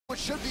It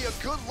should be a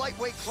good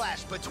lightweight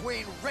clash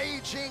between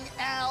raging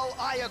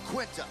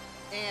Iaquinta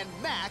and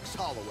Max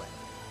Holloway.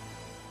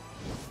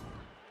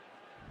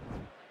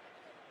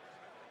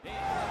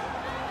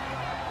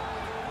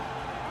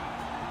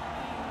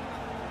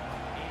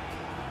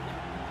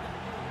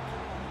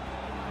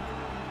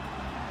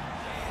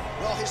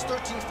 Well, his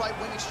 13-fight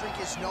winning streak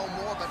is no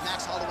more, but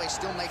Max Holloway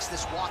still makes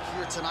this walk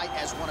here tonight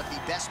as one of the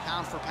best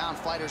pound-for-pound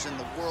fighters in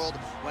the world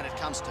when it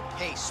comes to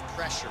pace,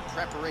 pressure,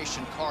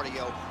 preparation,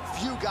 cardio.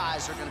 Few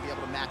guys are going to be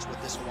able to match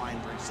what this Hawaiian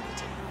brings to the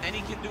table. And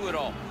he can do it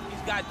all.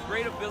 He's got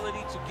great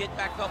ability to get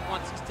back up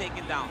once he's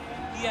taken down.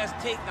 He has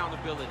takedown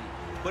ability,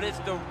 but it's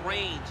the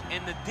range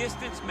and the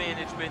distance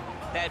management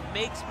that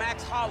makes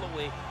Max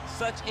Holloway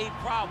such a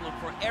problem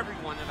for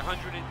everyone at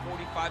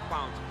 145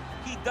 pounds.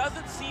 He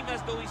doesn't seem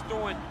as though he's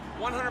throwing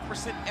 100%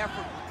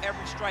 effort with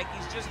every strike.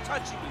 He's just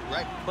touching you.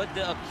 Right. But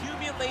the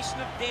accumulation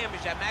of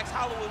damage that Max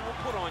Holloway will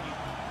put on you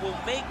will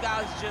make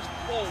guys just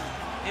fold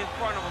in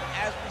front of him,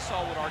 as we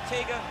saw with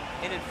Ortega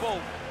and in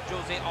both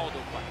Jose Aldo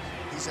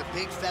fights. He's a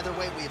big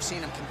featherweight. We have seen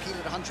him compete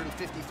at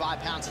 155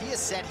 pounds. He has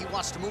said he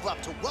wants to move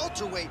up to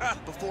welterweight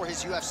before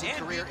his UFC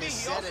career is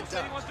said and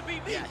done. He wants to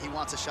beat me. Yeah, he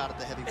wants a shot at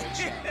the heavyweight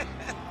champ.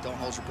 Don't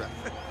hold your breath.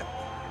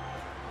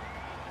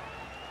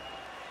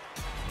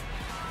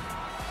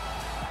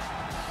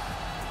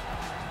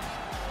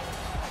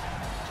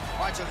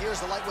 All right, so here's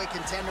the lightweight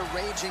contender,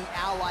 raging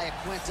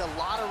Iaquinta. A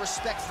lot of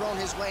respect thrown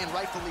his way, and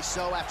rightfully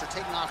so, after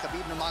taking on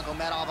Khabib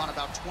Nurmagomedov on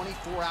about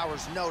 24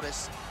 hours'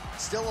 notice.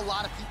 Still, a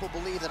lot of people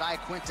believe that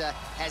Iaquinta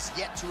has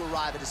yet to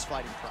arrive at his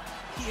fighting prime.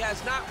 He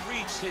has not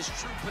reached his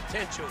true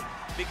potential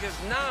because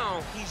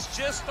now he's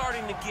just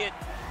starting to get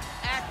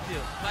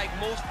active like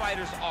most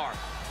fighters are.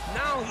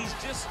 Now he's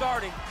just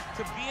starting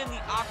to be in the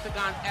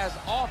octagon as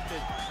often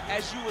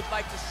as you would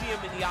like to see him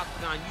in the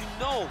octagon. You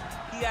know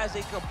he has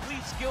a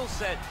complete skill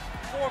set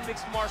for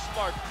mixed martial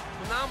arts.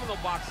 Phenomenal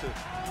boxer,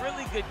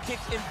 really good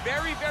kicks, and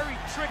very, very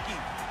tricky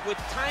with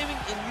timing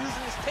and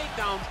using his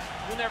takedowns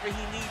whenever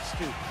he needs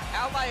to.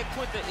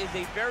 Iaquinta is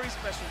a very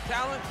special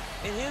talent,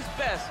 and his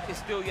best is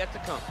still yet to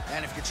come.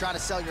 And if you're trying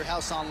to sell your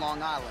house on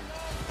Long Island,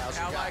 how's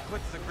your guy?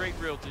 Iaquinta's a great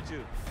realtor,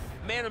 too.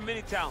 Man of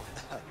many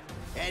talents.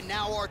 And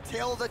now our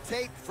tail of the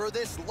tape for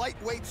this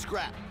lightweight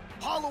scrap.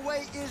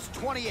 Holloway is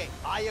 28.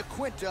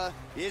 Iaquinta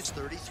is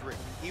 33.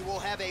 He will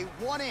have a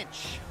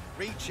 1-inch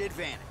reach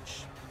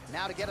advantage.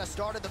 Now to get us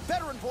started, the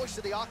veteran voice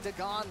of the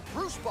octagon,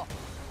 Bruce Buffer.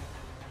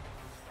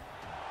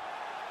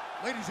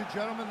 Ladies and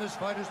gentlemen, this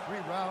fight is 3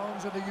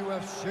 rounds in the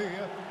UFC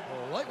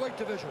lightweight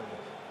division.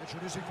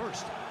 Introducing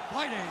first,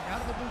 fighting out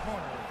of the blue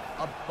corner,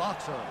 a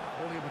boxer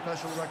holding a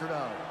professional record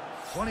of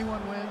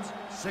 21 wins,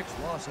 6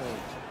 losses.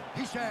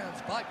 He stands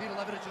 5 feet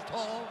 11 inches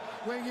tall,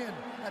 weighing in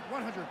at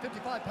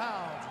 155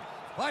 pounds.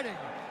 Fighting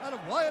out of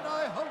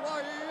Waianae,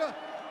 Hawaii,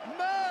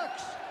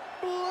 Max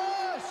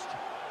Blessed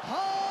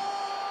Holloway.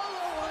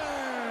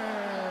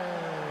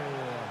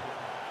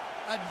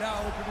 And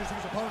now introducing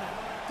his opponent,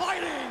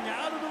 fighting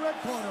out of the red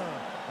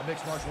corner, a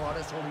mixed martial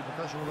artist holding a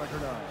professional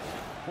record of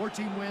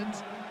 14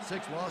 wins,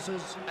 6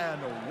 losses,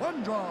 and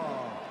 1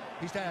 draw.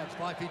 He stands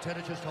 5 feet 10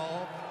 inches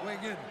tall,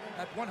 weighing in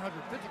at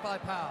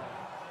 155 pounds.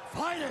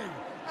 Fighting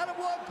out of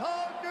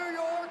Wonton, New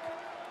York,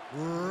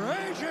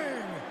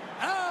 raging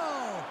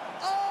Iaquinta.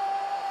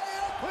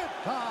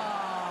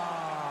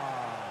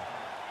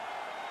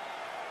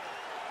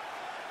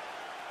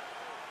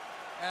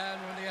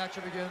 And when the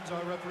action begins,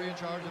 our referee in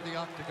charge of the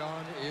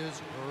octagon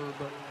is Herb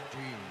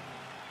Dean.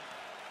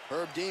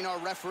 Herb Dean, our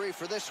referee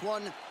for this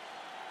one.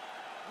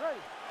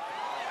 Ready.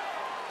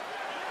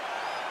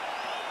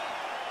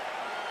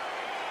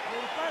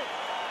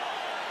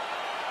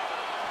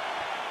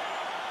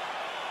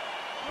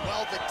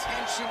 Well, the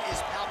tension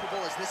is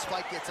palpable as this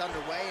fight gets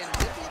underway, and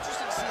it'll be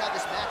interesting to see how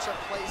this matchup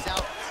plays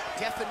out.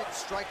 Definite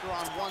striker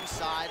on one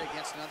side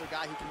against another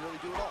guy who can really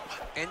do it all.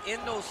 And in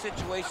those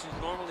situations,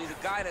 normally the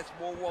guy that's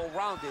more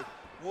well-rounded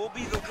will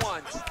be the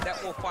one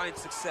that will find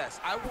success.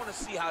 I want to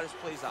see how this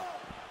plays out.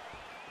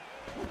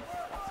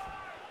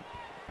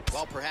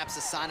 Well, perhaps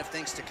a sign of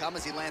things to come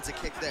as he lands a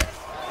kick there.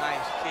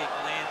 Nice kick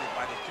landed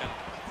by this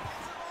gentleman.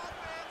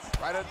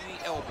 Right under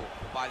the elbow,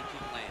 the body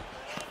kick lands.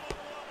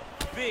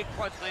 Big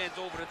punch lands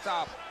over the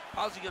top.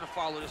 How's he going to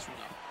follow this one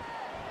up?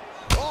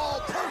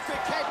 Oh,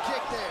 perfect head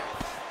kick there.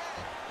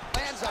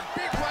 Lands a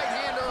big right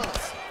hand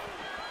early.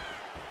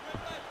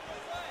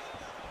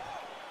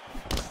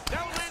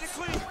 That one landed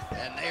clean.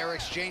 And they are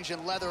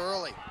exchanging leather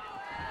early.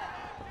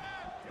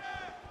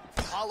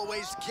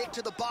 Holloway's kick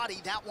to the body,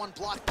 that one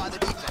blocked by the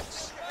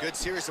defense. Good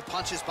series of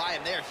punches by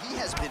him there. He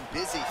has been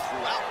busy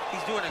throughout.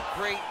 He's doing a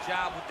great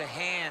job with the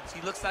hands.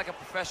 He looks like a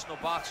professional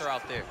boxer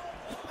out there.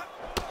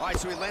 All right,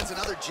 so he lands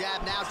another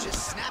jab now,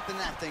 just snapping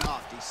that thing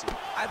off, DC.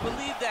 I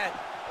believe that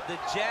the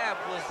jab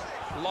was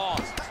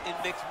lost in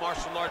mixed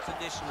martial arts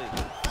initially,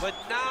 but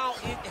now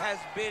it has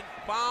been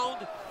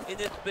found,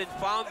 and it's been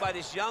found by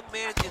this young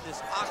man in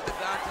this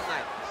octagon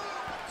tonight.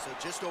 So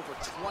just over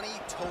 20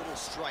 total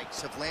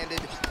strikes have landed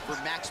for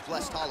Max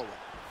Blessed Holloway.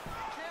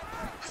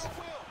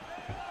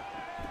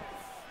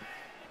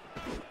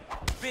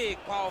 big,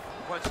 powerful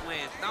punch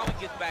lands. Now he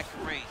gets back to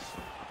range.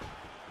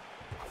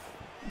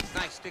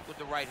 Nice stick with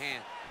the right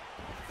hand.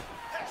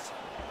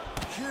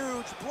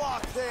 Huge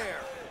block there.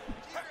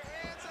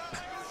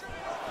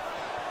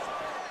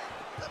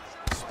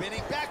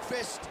 Spinning back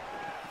fist.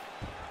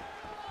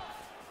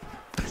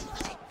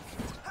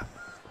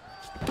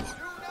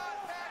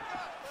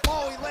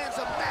 Oh, he lands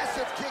a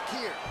massive kick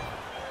here.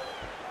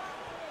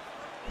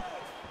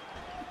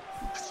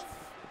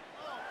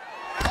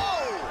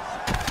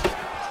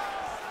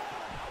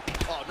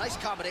 Oh, nice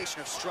combination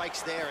of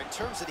strikes there. In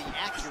terms of the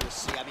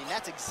accuracy, I mean,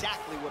 that's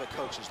exactly what a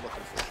coach is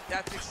looking for.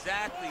 That's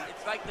exactly.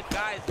 It's like the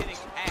guy is hitting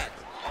pads.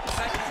 It's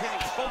like he's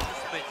hitting focus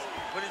mitts,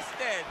 but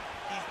instead,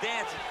 he's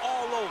dancing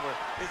all over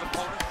his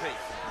opponent's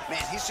face.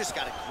 Man, he's just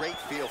got a great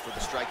feel for the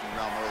striking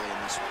realm early in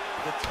this one.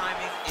 The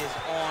timing is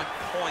on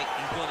point.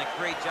 He's doing a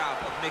great job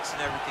of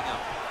mixing everything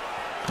up.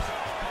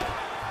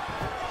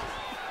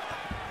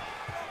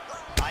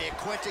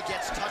 Iaquinta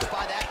gets touched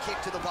by that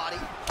kick to the body.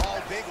 Oh,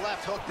 big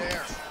left hook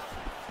there.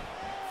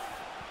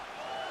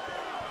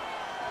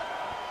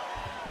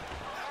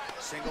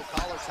 Single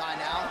collar tie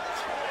now.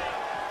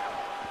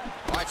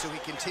 All right, so he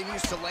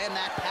continues to land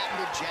that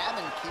patented jab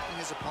and keeping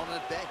his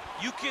opponent at bay.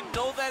 You can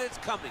know that it's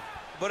coming,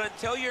 but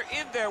until you're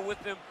in there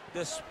with him,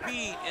 the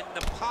speed and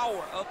the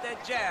power of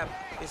that jab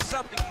is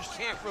something you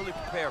can't really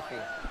prepare for.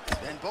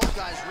 Then both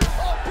guys,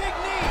 oh, big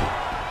knee!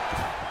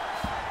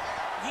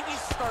 He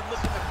needs to start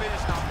looking to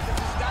finish now because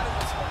he's got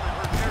his opponent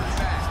hurt very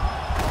bad.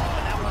 Oh,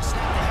 and that one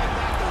snapped the head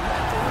back. The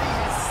referee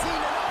has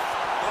seen enough.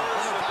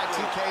 By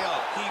TKO.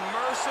 He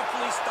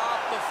mercifully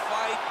stopped the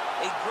fight.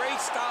 A great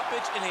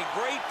stoppage and a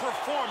great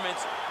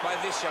performance by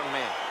this young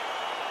man.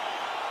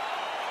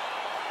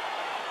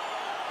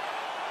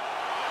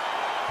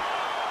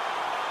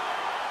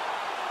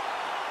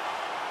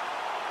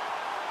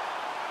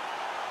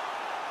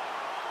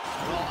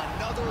 Well,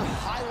 another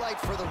highlight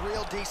for the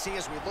real DC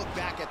as we look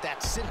back at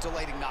that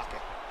scintillating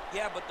knockout.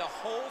 Yeah, but the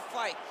whole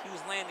fight, he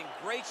was landing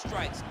great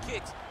strikes,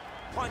 kicks,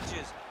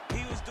 punches.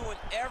 He was doing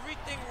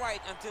everything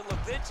right until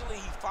eventually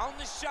he found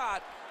the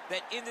shot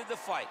that ended the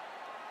fight.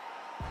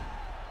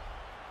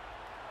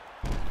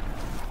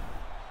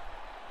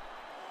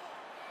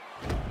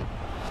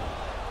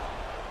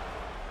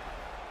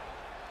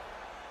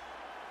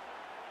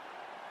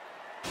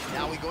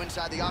 Now we go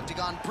inside the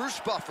octagon. Bruce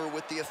Buffer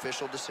with the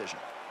official decision.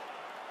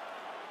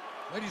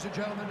 Ladies and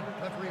gentlemen,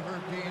 referee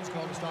Herb Dean's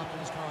called a stop to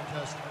this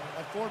contest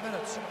at 4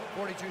 minutes,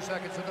 42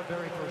 seconds in the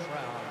very first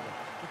round.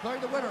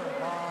 Declaring the winner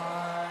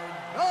by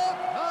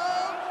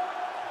knockout,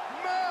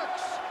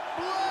 Max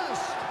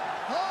Blessed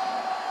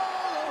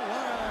Holloway.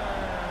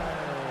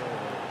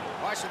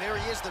 All right, so there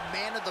he is, the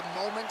man of the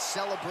moment,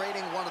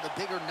 celebrating one of the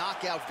bigger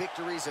knockout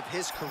victories of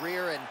his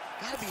career. And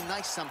gotta be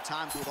nice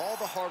sometimes with all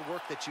the hard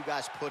work that you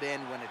guys put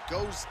in when it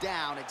goes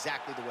down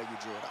exactly the way you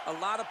drew it up. A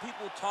lot of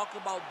people talk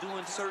about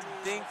doing certain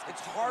things.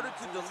 It's harder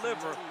to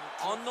deliver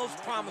on those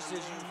promises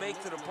you make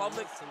to the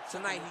public.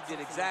 Tonight, he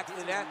did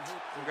exactly that.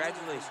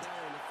 Congratulations.